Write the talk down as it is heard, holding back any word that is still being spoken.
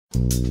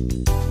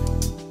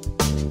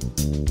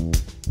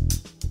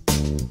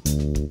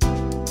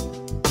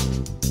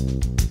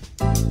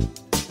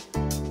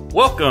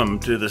Welcome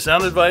to the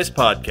Sound Advice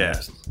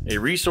Podcast, a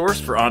resource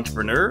for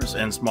entrepreneurs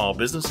and small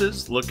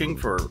businesses looking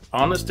for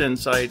honest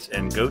insights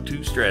and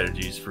go-to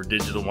strategies for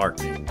digital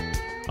marketing.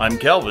 I'm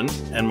Kelvin,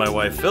 and my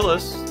wife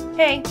Phyllis.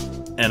 Hey.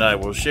 And I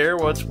will share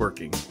what's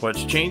working,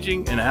 what's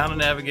changing, and how to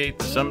navigate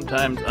the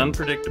sometimes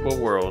unpredictable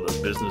world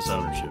of business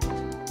ownership.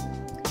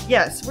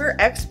 Yes, we're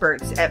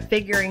experts at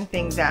figuring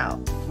things out.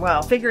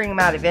 Well, figuring them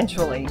out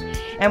eventually.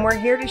 And we're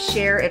here to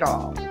share it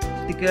all.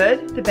 The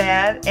good, the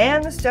bad,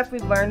 and the stuff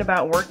we've learned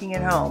about working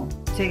at home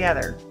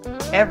together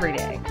every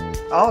day,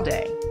 all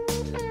day.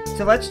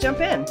 So let's jump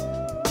in.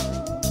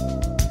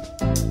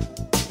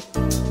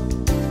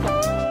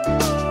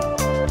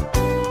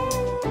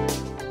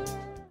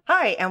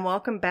 Hi, and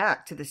welcome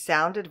back to the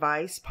Sound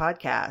Advice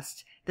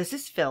Podcast. This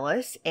is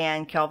Phyllis,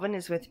 and Kelvin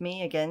is with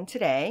me again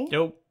today.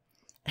 Nope.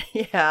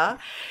 Yeah.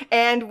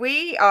 And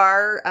we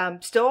are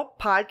still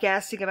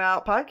podcasting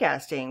about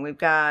podcasting. We've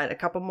got a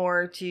couple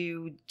more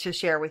to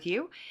share with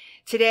you.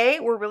 Today,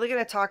 we're really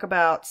going to talk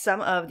about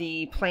some of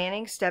the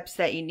planning steps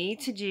that you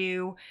need to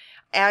do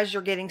as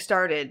you're getting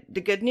started.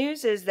 The good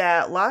news is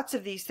that lots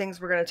of these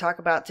things we're going to talk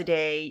about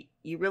today,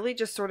 you really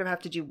just sort of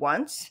have to do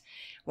once.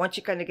 Once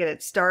you kind of get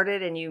it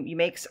started and you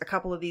make a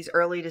couple of these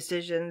early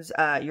decisions,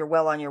 you're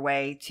well on your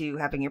way to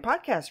having your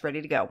podcast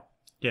ready to go.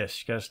 Yes,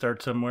 you got to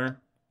start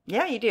somewhere.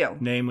 Yeah, you do.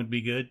 Name would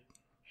be good.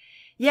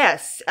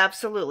 Yes,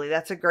 absolutely.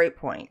 That's a great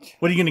point.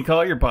 What are you going to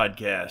call your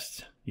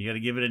podcast? You got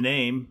to give it a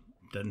name.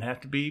 Doesn't have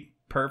to be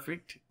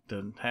perfect.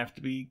 Doesn't have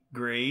to be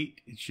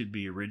great. It should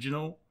be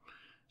original.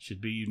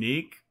 Should be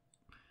unique.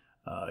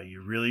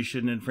 You really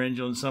shouldn't infringe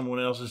on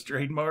someone else's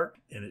trademark,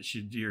 and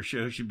your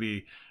show should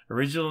be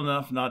original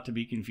enough not to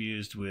be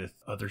confused with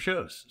other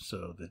shows,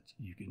 so that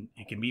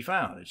it can be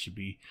found. It should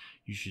be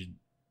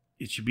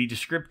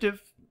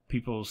descriptive.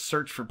 People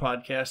search for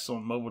podcasts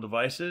on mobile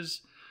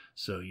devices,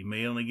 so you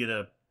may only get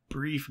a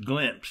brief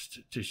glimpse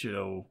to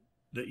show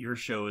that your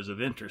show is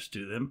of interest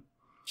to them.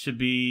 Should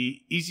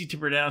be easy to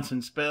pronounce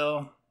and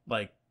spell,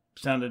 like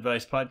Sound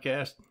Advice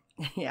Podcast.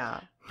 Yeah.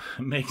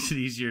 Makes it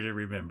easier to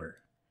remember.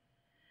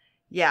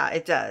 Yeah,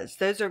 it does.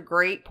 Those are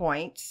great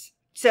points.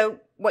 So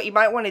what you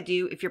might want to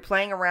do if you're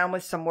playing around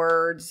with some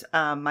words,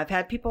 I've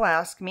had people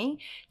ask me,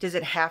 does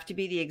it have to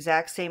be the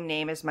exact same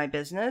name as my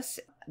business?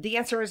 The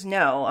answer is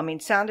no. I mean,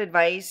 Sound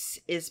Advice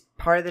is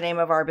part of the name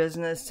of our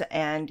business,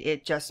 and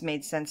it just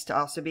made sense to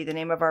also be the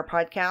name of our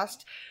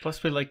podcast.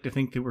 Plus, we like to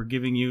think that we're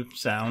giving you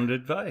sound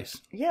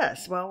advice.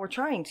 Yes, well, we're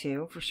trying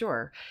to, for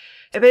sure.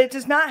 But it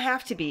does not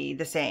have to be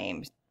the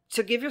same.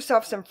 So give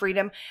yourself some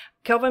freedom.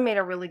 Kelvin made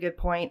a really good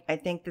point. I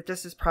think that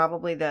this is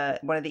probably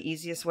one of the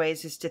easiest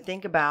ways is to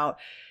think about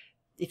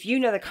if you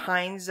know the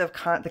kinds of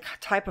the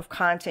type of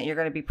content you're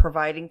going to be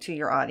providing to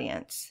your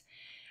audience.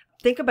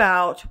 Think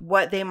about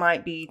what they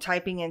might be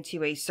typing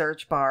into a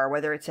search bar,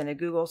 whether it's in a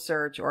Google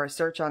search or a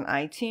search on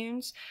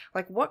iTunes.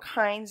 Like, what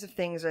kinds of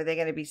things are they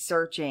going to be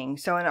searching?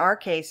 So in our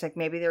case, like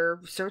maybe they're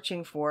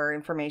searching for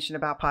information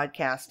about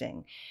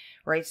podcasting,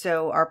 right?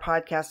 So our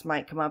podcast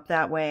might come up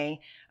that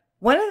way.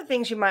 One of the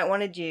things you might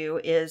want to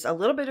do is a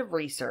little bit of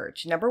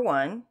research. Number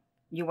one,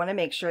 you want to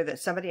make sure that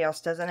somebody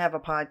else doesn't have a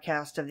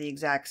podcast of the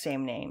exact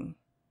same name.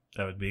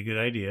 That would be a good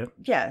idea.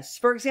 Yes.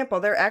 For example,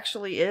 there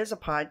actually is a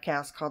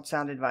podcast called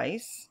Sound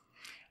Advice.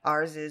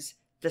 Ours is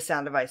the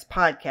Sound Advice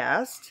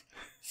Podcast.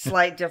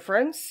 Slight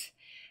difference.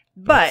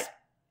 But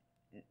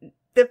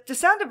the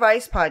Sound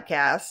Advice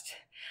Podcast,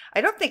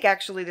 I don't think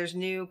actually there's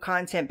new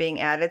content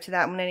being added to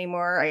that one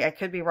anymore. I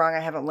could be wrong.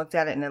 I haven't looked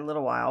at it in a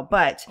little while.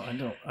 But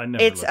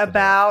it's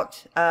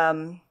about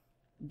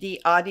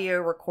the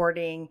audio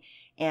recording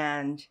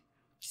and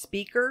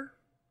speaker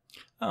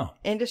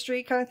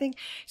industry kind of thing.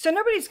 So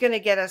nobody's going to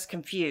get us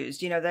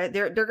confused. You know,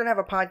 they're going to have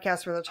a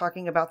podcast where they're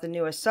talking about the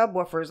newest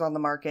subwoofers on the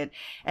market,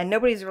 and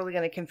nobody's really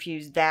going to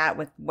confuse that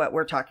with what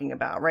we're talking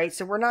about, right?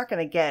 So we're not going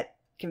to get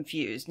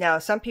confused. Now,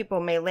 some people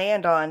may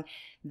land on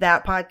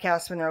that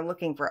podcast when they're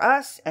looking for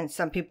us, and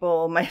some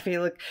people might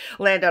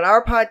land on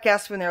our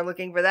podcast when they're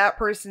looking for that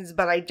person's,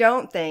 but I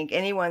don't think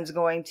anyone's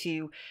going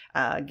to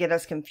get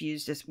us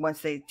confused just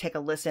once they take a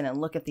listen and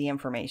look at the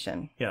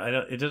information.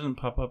 Yeah, it doesn't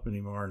pop up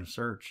anymore in a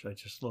search. I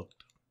just looked.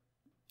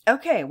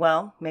 Okay,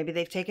 well, maybe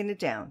they've taken it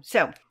down.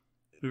 So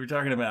we were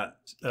talking about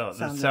the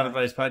Sound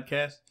Advice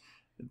Podcast.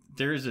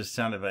 There is a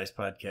Sound Advice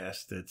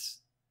Podcast that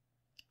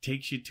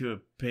takes you to a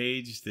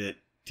page that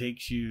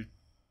takes you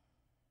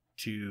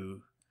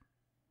to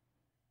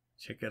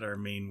check out our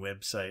main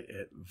website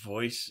at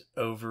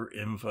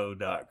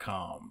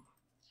voiceoverinfo.com.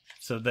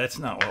 So that's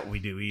not what we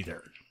do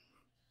either.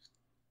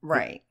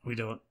 Right. We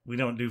don't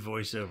do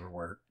voiceover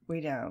work.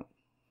 We don't.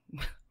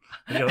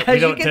 We don't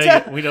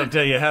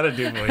tell you how to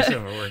do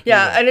voiceover work.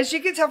 Yeah, either. and as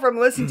you can tell from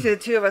listening to the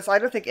two of us, I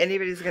don't think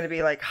anybody's going to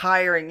be like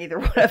hiring either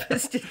one of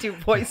us to do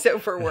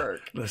voiceover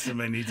work. Unless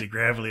somebody needs a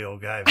gravelly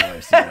old guy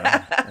voice.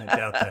 I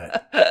doubt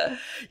that.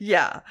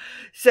 Yeah.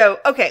 So,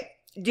 okay.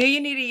 Do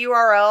you need a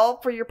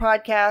URL for your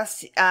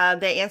podcast?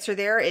 The answer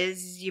there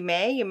is you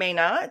may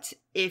not.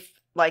 If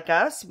like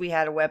us, we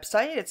had a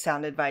website. It's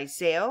Sound Advice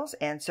Sales.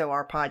 And so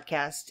our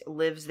podcast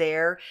lives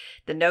there,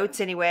 the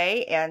notes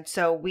anyway. And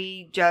so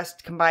we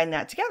just combine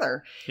that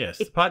together. Yes,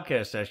 the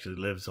podcast actually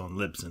lives on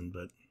Libsyn,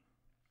 but...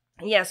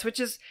 Yes, which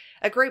is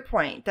a great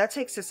point. That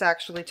takes us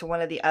actually to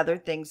one of the other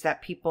things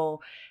that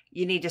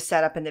you need to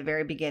set up in the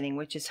very beginning,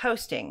 which is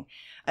hosting.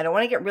 I don't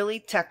want to get really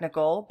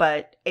technical,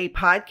 but a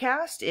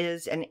podcast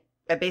is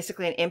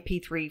basically an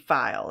MP3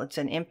 file. It's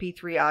an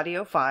MP3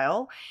 audio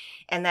file,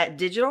 and that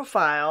digital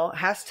file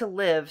has to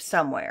live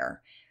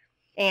somewhere.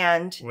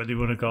 And whether you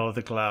want to call it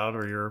the cloud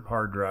or your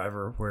hard drive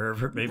or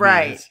wherever it may be.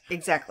 Right,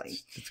 exactly.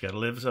 It's got to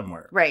live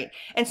somewhere. Right.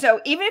 And so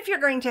even if you're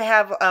going to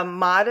have a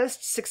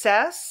modest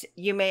success,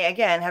 you may,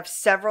 again, have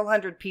several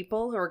hundred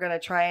people who are going to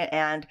try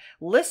and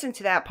listen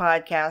to that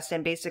podcast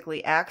and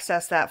basically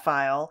access that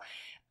file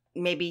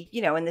maybe,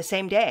 in the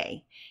same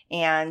day.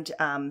 And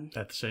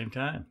at the same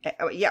time.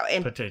 Yeah.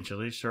 And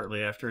potentially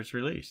shortly after it's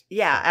released.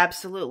 Yeah,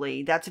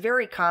 absolutely. That's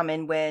very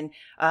common when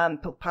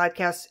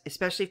podcasts,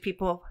 especially if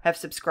people have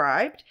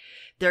subscribed,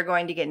 they're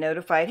going to get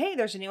notified, hey,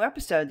 there's a new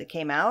episode that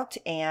came out.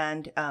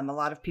 And a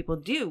lot of people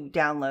do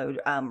download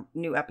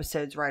new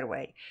episodes right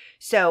away.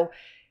 So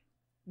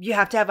you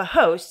have to have a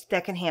host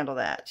that can handle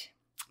that.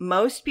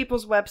 Most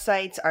people's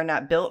websites are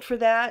not built for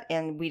that,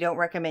 and we don't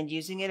recommend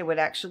using it. It would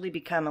actually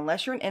become,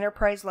 unless you're an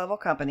enterprise level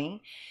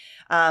company,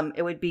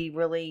 it would be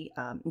really,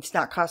 it's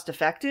not cost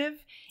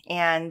effective.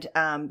 And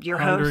your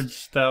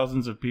hundreds,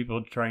 thousands of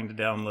people trying to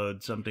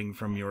download something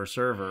from your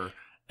server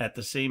at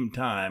the same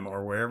time,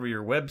 or wherever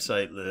your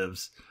website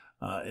lives,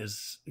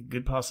 is a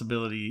good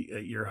possibility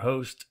your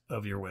host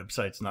of your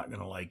website's not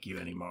going to like you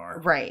anymore.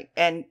 Right.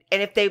 And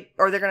if they're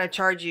going to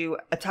charge you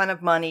a ton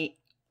of money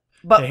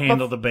to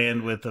handle the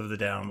bandwidth of the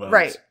downloads.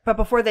 Right. But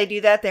before they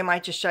do that, they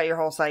might just shut your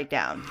whole site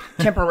down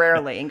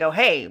temporarily and go,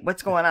 hey,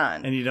 what's going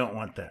on? And you don't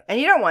want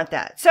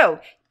that. So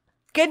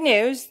good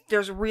news.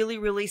 There's really,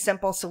 really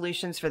simple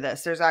solutions for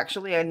this. There's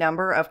actually a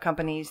number of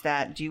companies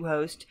that do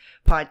host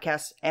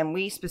podcasts, and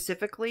we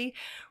specifically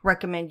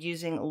recommend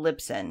using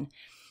Libsyn.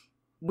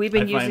 We've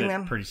been using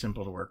them. Pretty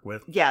simple to work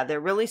with. Yeah,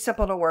 they're really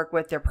simple to work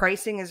with. Their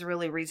pricing is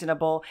really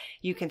reasonable.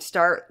 You can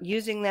start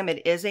using them.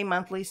 It is a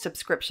monthly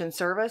subscription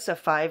service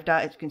of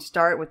 $5. You can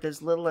start with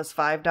as little as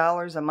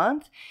 $5 a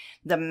month.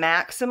 The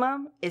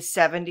maximum is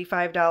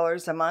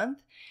 $75 a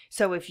month.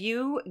 So if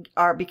you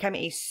are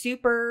becoming a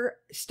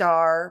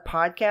superstar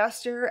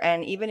podcaster,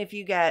 and even if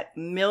you get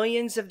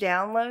millions of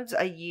downloads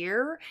a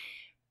year,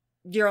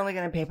 you're only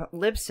going to pay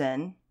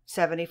Libsyn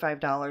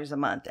 $75 a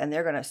month, and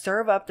they're going to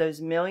serve up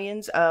those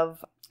millions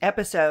of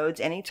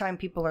episodes anytime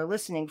people are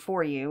listening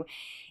for you.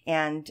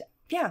 And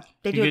yeah,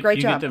 they do a great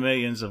job. You get the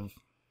millions of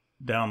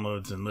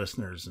downloads and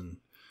listeners, and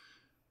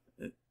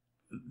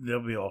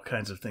there'll be all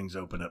kinds of things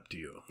open up to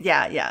you.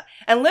 Yeah.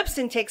 And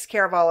Libsyn takes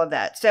care of all of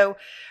that. So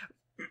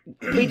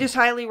we just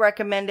highly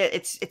recommend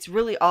it. It's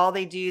really all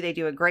they do. They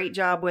do a great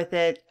job with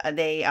it.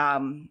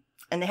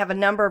 And they have a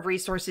number of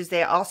resources.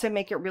 They also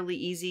make it really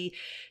easy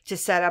to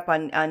set up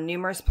on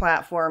numerous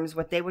platforms,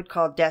 what they would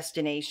call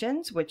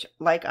destinations, which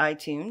like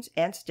iTunes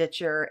and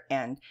Stitcher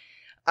and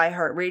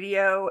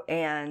iHeartRadio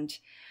and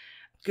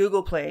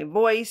Google Play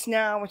Voice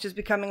now, which is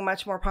becoming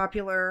much more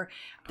popular.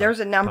 There's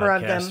a number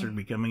of them. Podcasts are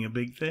becoming a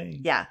big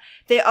thing. Yeah.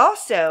 They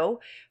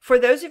also, for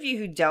those of you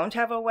who don't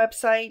have a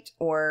website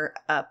or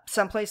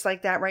someplace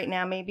like that right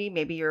now,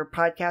 maybe your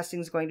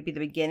podcasting is going to be the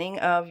beginning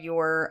of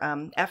your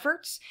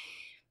efforts.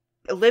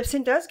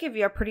 Libsyn does give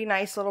you a pretty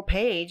nice little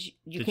page.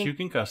 You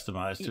can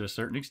customize to a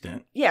certain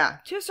extent. Yeah,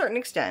 to a certain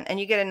extent. And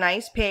you get a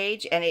nice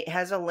page, and it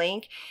has a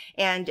link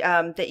and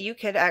that you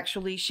could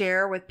actually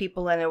share with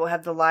people, and it will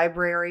have the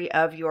library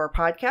of your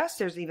podcast.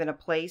 There's even a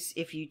place,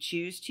 if you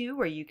choose to,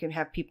 where you can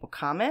have people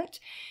comment.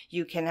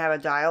 You can have a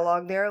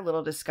dialogue there, a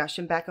little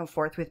discussion back and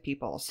forth with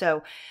people.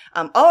 So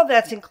all of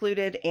that's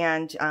included,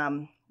 and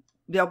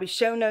there'll be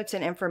show notes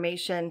and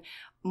information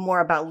more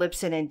about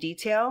Libsyn in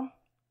detail.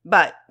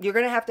 But you're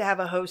going to have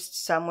a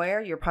host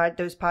somewhere.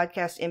 Those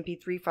podcast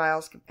MP3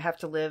 files have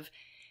to live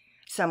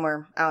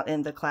somewhere out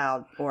in the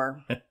cloud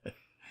or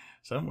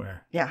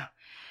somewhere. Yeah.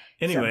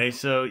 Anyway,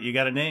 so you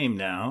got a name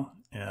now,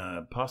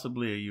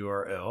 possibly a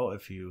URL.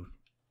 If you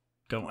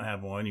don't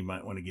have one, you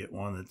might want to get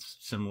one that's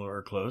similar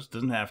or close.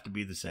 Doesn't have to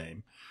be the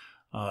same.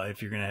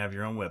 If you're going to have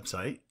your own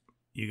website,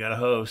 you got a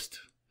host.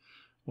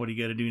 What do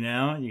you got to do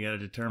now? You got to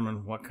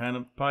determine what kind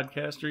of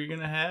podcaster you're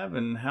going to have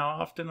and how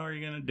often are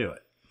you going to do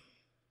it.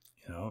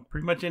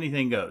 Pretty much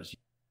anything goes.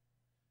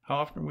 How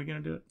often are we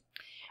going to do it?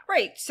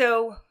 Right.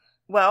 So,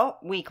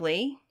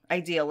 weekly,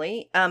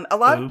 ideally. So a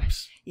lot of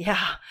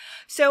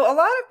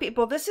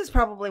people, this is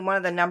probably one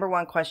of the number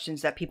one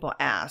questions that people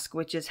ask,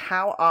 which is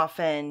how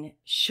often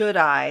should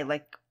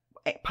I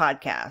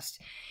podcast?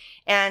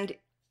 And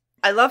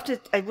I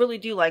really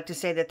do like to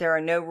say that there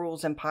are no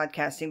rules in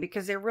podcasting,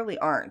 because there really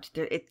aren't.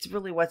 It's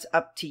really what's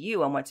up to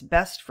you and what's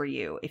best for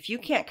you. If you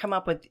can't come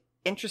up with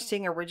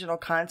interesting original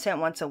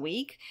content once a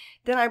week,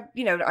 then I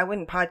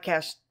wouldn't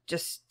podcast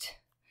just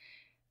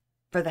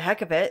for the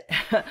heck of it.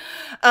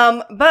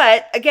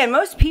 But again,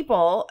 most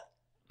people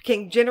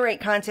can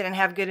generate content and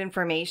have good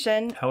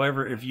information.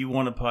 However, if you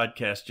want a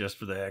podcast just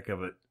for the heck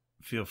of it,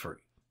 feel free.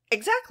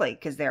 Exactly,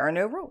 because there are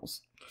no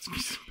rules.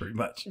 That's pretty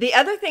much. The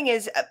other thing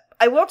is,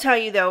 I will tell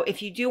you though,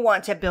 if you do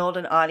want to build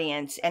an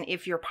audience, and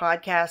if you're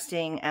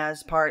podcasting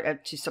as part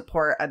of to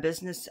support a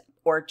business,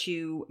 or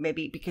to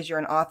maybe because you're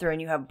an author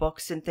and you have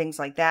books and things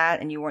like that,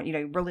 and you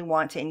really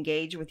want to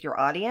engage with your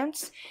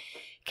audience,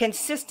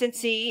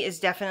 consistency is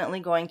definitely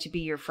going to be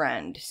your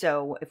friend.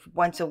 So if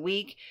once a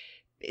week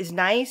is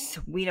nice,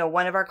 we know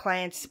one of our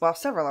clients, well,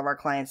 several of our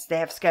clients, they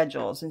have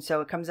schedules. And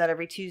so it comes out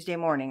every Tuesday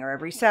morning or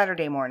every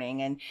Saturday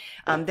morning.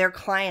 And their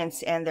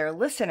clients and their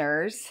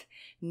listeners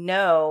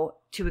know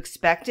to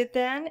expect it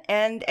then.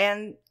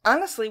 And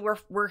honestly,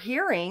 we're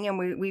hearing, and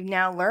we've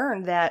now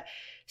learned that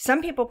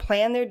some people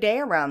plan their day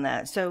around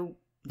that. So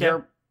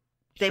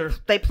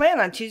they plan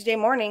on Tuesday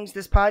mornings,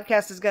 this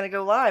podcast is going to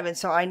go live. And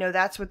so I know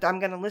that's what I'm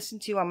going to listen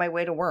to on my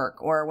way to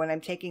work, or when I'm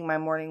taking my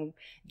morning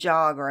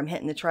jog, or I'm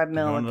hitting the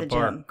treadmill at the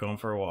gym. Going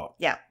for a walk.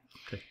 Yeah.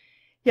 Okay.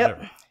 Yep.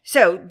 Whatever.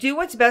 So do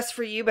what's best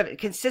for you, but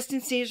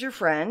consistency is your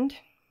friend.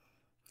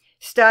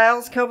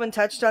 Styles, Kelvin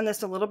touched on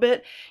this a little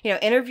bit.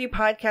 Interview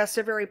podcasts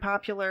are very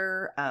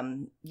popular.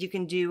 You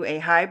can do a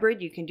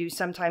hybrid. You can do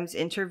sometimes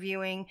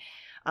interviewing.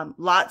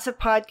 Lots of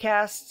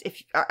podcasts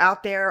if are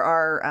out there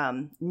are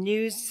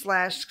news /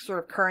 sort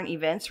of current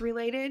events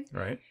related,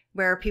 right?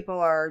 Where people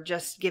are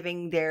just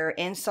giving their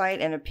insight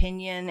and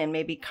opinion and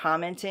maybe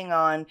commenting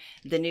on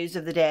the news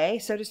of the day,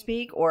 so to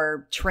speak,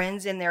 or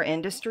trends in their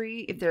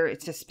industry, if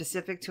it's a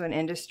specific to an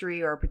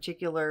industry or a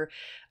particular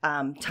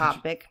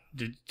topic.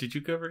 Did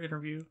you cover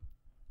interview?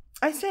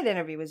 I said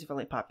interview was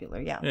really popular.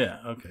 Yeah. Yeah.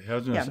 Okay. I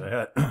was going to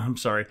say. I'm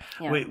sorry.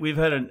 Yeah. We've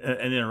had an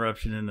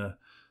interruption in the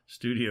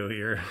studio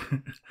here.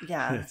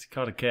 Yeah. It's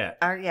called a cat.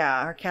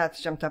 Our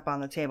cat's jumped up on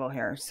the table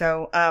here.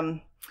 So,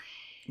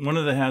 one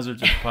of the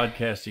hazards of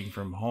podcasting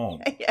from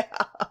home.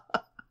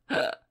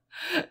 Yeah.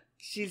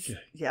 She's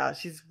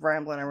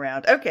rambling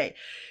around. Okay.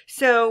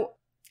 So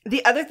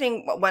the other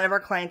thing, one of our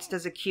clients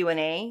does a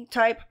Q&A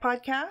type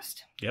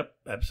podcast. Yep,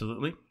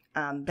 absolutely.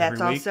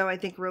 That's also, I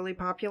think, really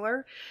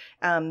popular.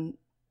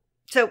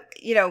 So,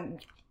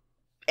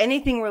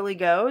 anything really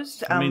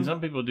goes.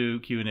 Some people do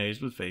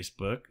Q&As with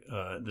Facebook.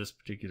 This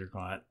particular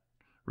client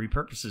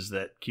repurposes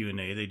that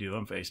Q&A they do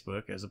on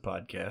Facebook as a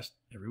podcast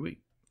every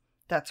week.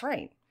 That's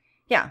right.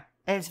 Yeah.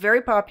 And it's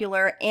very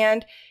popular,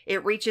 and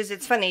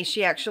it's funny,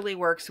 she actually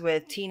works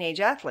with teenage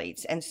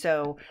athletes. And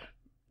so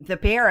the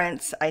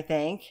parents, I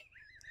think,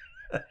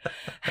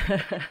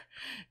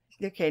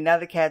 okay, now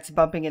the cat's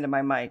bumping into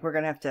my mic. We're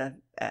going to have to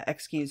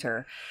excuse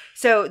her.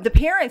 So the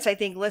parents, I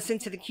think, listen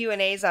to the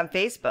Q&As on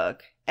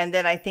Facebook. And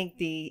then I think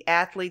the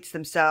athletes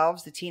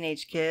themselves, the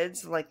teenage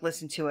kids,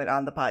 listen to it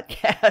on the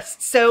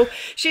podcast. So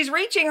she's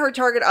reaching her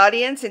target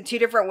audience in two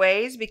different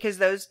ways, because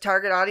those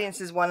target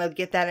audiences want to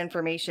get that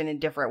information in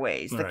different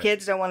ways. The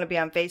kids don't want to be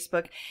on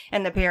Facebook,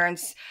 and the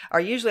parents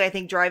are usually, I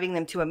think, driving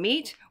them to a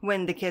meet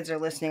when the kids are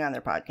listening on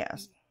their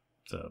podcast.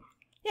 So,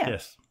 yeah.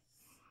 Yes.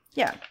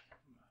 Yeah.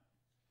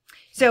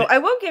 So I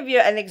will give you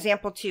an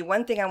example too.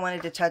 One thing I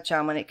wanted to touch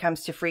on when it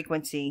comes to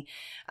frequency,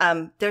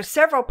 there's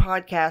several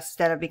podcasts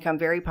that have become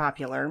very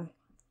popular.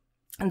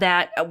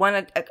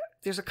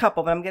 There's a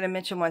couple, but I'm going to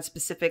mention one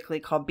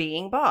specifically called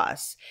Being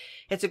Boss.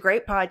 It's a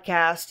great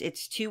podcast.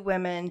 It's two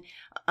women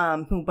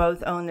who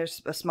both own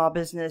a small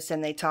business,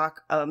 and they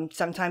talk.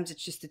 Sometimes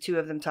it's just the two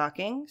of them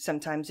talking.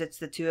 Sometimes it's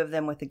the two of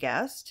them with a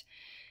guest.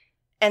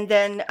 And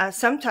then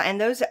and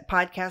those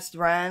podcasts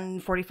run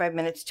 45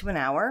 minutes to an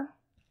hour.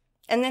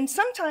 And then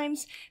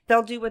sometimes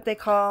they'll do what they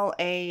call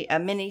a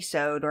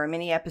mini-sode or a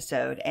mini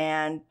episode,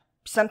 and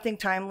something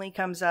timely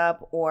comes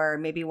up, or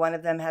maybe one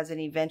of them has an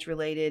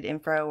event-related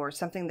info or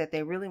something that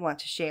they really want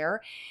to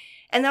share.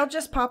 And they'll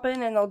just pop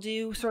in and they'll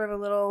do sort of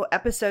a little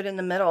episode in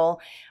the middle,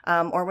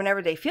 or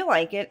whenever they feel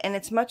like it. And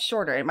it's much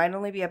shorter. It might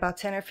only be about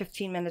 10 or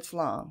 15 minutes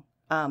long.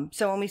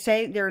 So when we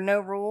say there are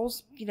no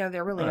rules,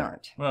 there really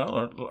aren't.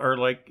 Well, or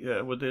like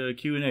with the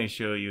Q&A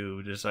show,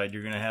 you decide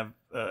you're going to have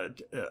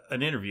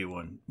an interview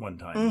one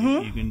time.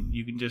 Mm-hmm.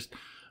 You can just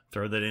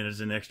throw that in as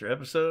an extra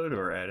episode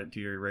or add it to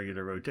your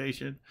regular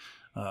rotation.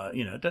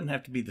 It doesn't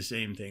have to be the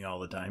same thing all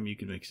the time. You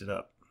can mix it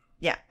up.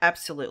 Yeah,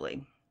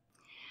 absolutely.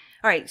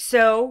 All right.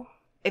 So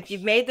if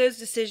you've made those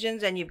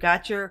decisions and you've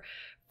got your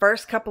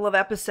first couple of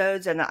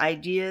episodes and the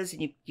ideas,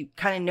 and you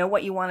kind of know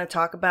what you want to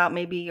talk about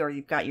maybe, or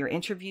you've got your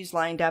interviews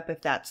lined up, if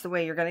that's the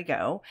way you're going to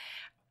go,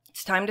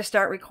 it's time to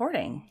start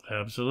recording.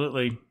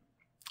 Absolutely.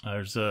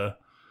 There's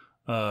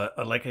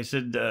like I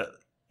said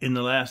in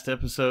the last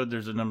episode,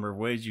 there's a number of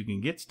ways you can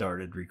get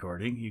started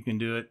recording. You can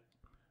do it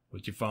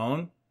with your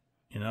phone.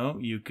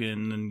 You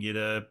can get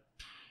a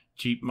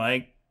cheap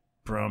mic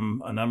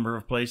from a number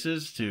of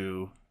places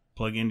to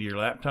plug into your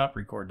laptop,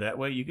 record that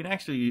way. You can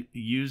actually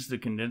use the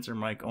condenser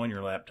mic on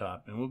your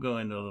laptop, and we'll go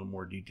into a little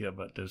more detail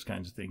about those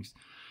kinds of things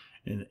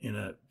in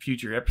a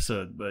future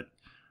episode. But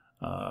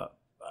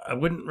I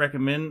wouldn't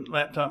recommend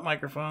laptop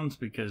microphones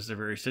because they're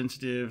very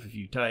sensitive. If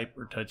you type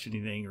or touch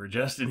anything or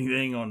adjust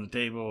anything on the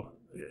table,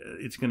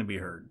 it's going to be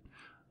heard.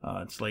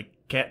 It's like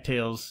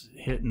cattails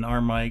hitting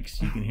our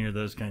mics. You can hear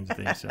those kinds of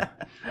things. So,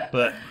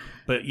 but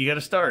you got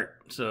to start.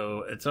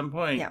 So at some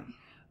point,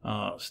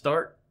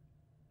 start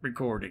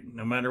recording.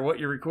 No matter what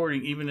you're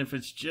recording, even if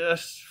it's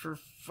just for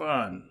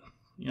fun,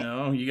 you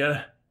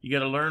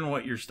gotta learn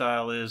what your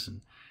style is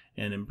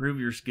and improve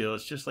your skill.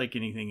 It's just like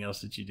anything else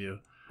that you do.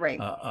 Right.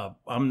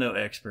 I'm no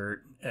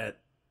expert at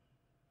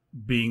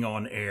being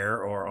on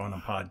air or on a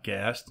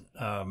podcast.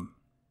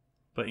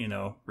 But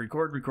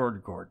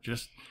record.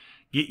 Just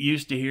get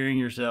used to hearing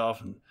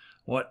yourself and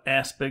what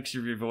aspects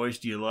of your voice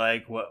do you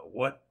like?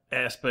 What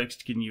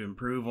aspects can you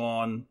improve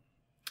on?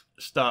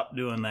 Stop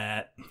doing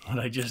that. What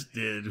I just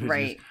did. Which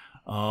is,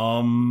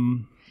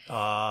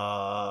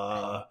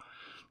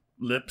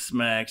 lip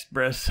smacks,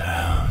 breath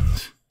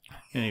sounds.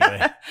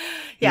 Anyway.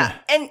 Yeah.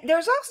 And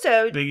there's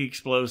also big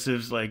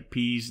explosives like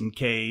P's and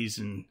K's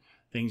and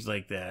things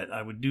like that.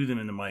 I would do them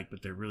in the mic,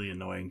 but they're really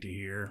annoying to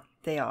hear.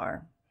 They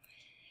are.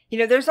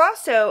 There's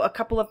also a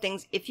couple of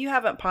things. If you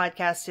haven't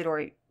podcasted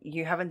or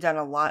you haven't done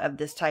a lot of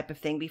this type of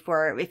thing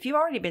before, if you've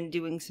already been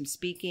doing some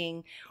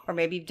speaking or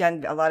maybe you've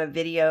done a lot of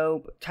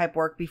video type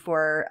work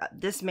before,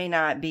 this may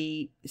not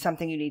be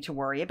something you need to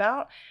worry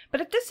about. But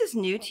if this is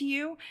new to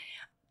you,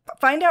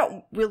 find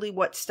out really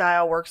what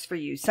style works for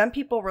you. Some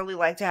people really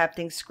like to have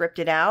things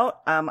scripted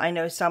out. I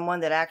know someone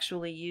that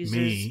actually uses...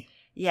 Me?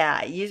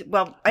 Yeah.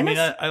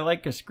 I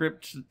like a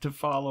script to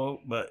follow,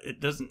 but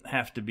it doesn't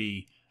have to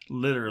be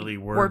literally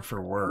word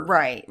for word.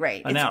 Right.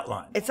 An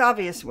outline. It's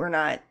obvious we're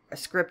not a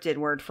scripted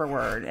word for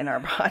word in our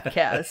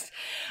podcast.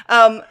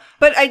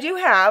 But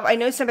I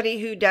know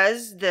somebody who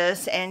does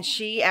this, and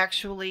she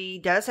actually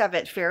does have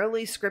it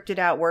fairly scripted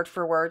out word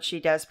for word. She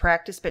does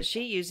practice, but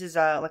she uses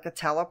a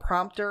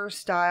teleprompter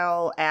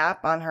style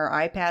app on her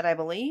iPad, I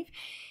believe,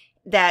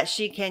 that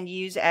she can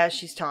use as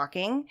she's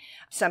talking.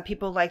 Some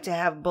people like to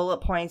have bullet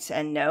points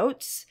and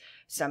notes.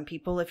 Some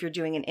people, if you're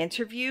doing an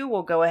interview,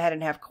 will go ahead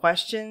and have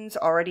questions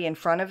already in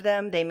front of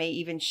them. They may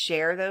even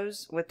share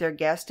those with their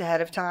guest ahead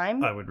of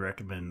time. I would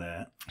recommend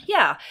that.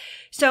 Yeah.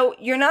 So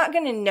you're not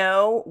going to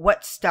know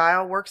what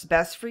style works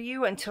best for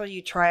you until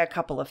you try a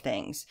couple of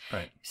things.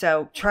 Right.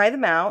 So try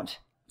them out.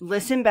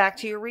 Listen back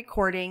to your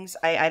recordings.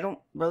 I don't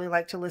really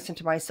like to listen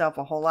to myself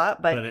a whole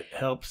lot, but it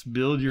helps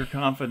build your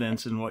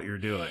confidence in what you're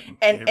doing.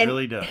 It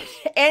really does.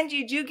 And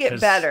you do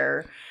get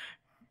better.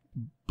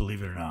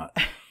 Believe it or not,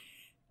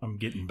 I'm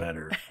getting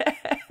better.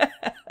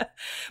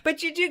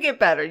 But you do get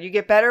better. You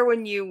get better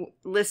when you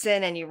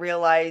listen and you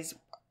realize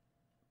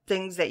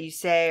things that you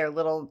say are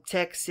little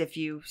ticks if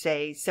you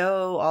say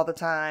so all the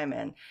time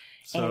and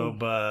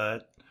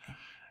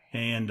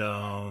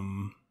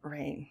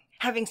right.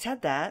 Having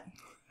said that.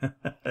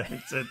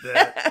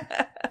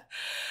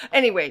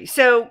 Anyway,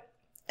 so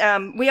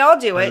we all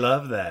do it. I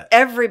love that.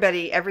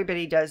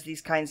 Everybody does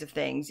these kinds of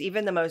things.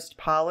 Even the most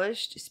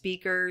polished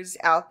speakers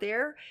out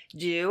there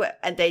do,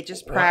 and they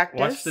just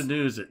practice. Watch the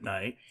news at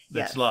night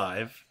that's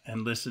live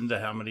and listen to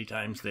how many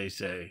times they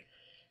say,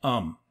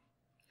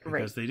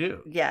 because they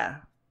do. Yeah.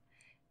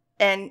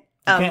 And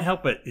you can't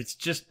help it. It's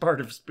just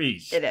part of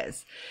speech. It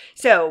is.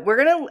 So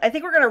I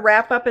think we're going to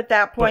wrap up at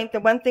that point.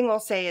 The one thing we'll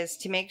say is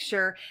to make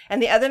sure,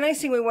 and the other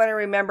nice thing we want to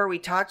remember, we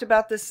talked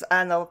about this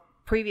on the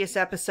previous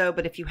episode,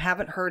 but if you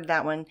haven't heard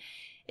that one,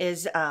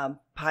 is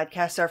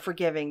podcasts are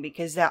forgiving,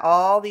 because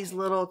all these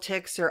little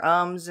ticks or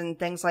ums and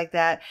things like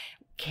that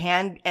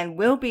can and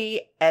will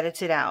be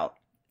edited out.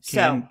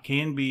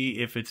 Can be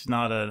if it's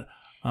not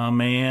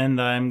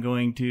and I'm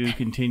going to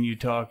continue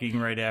talking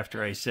right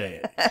after I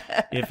say it.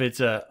 If it's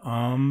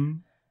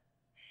and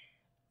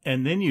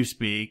then you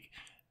speak,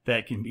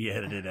 that can be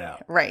edited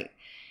out. Right.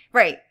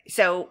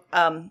 So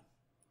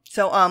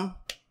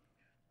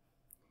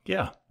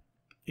yeah,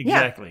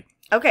 exactly. Yeah.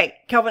 Okay,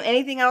 Kelvin,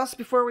 anything else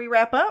before we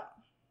wrap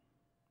up?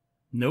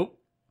 Nope,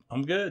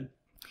 I'm good.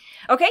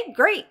 Okay,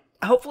 great.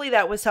 Hopefully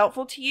that was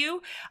helpful to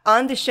you.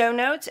 On the show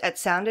notes at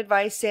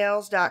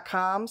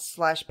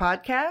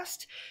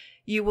soundadvicesales.com/podcast,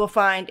 you will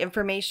find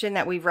information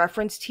that we've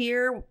referenced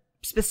here,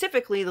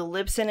 specifically the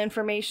Libsyn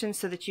information,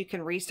 so that you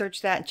can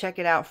research that and check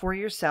it out for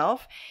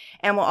yourself.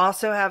 And we'll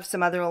also have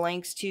some other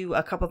links to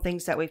a couple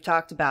things that we've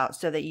talked about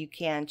so that you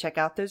can check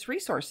out those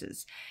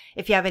resources.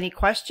 If you have any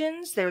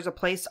questions, there's a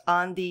place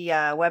on the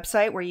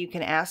website where you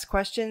can ask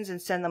questions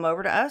and send them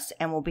over to us,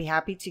 and we'll be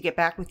happy to get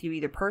back with you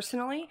either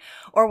personally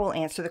or we'll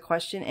answer the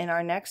question in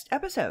our next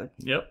episode.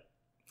 Yep.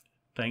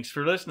 Thanks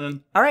for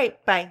listening. All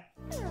right. Bye.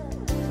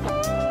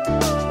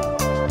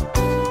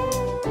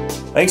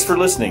 Thanks for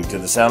listening to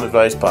the Sound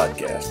Advice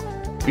Podcast.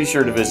 Be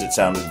sure to visit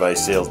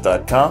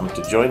soundadvicesales.com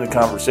to join the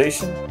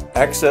conversation,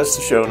 access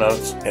the show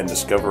notes, and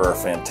discover our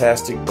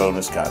fantastic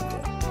bonus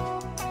content.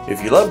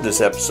 If you loved this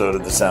episode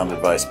of the Sound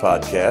Advice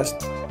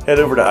Podcast, head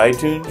over to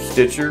iTunes,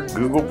 Stitcher,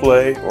 Google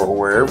Play, or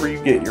wherever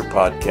you get your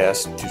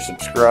podcasts to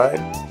subscribe,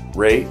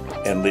 rate,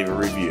 and leave a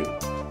review.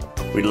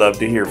 We'd love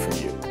to hear from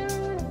you.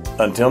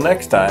 Until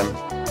next time,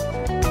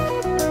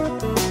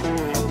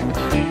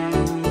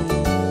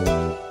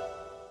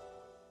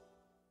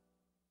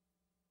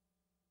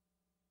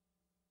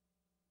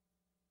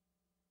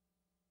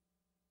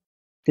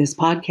 This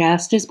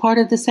podcast is part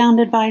of the Sound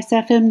Advice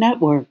FM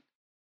network.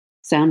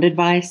 Sound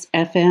Advice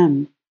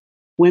FM.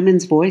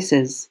 Women's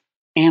voices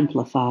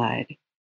amplified.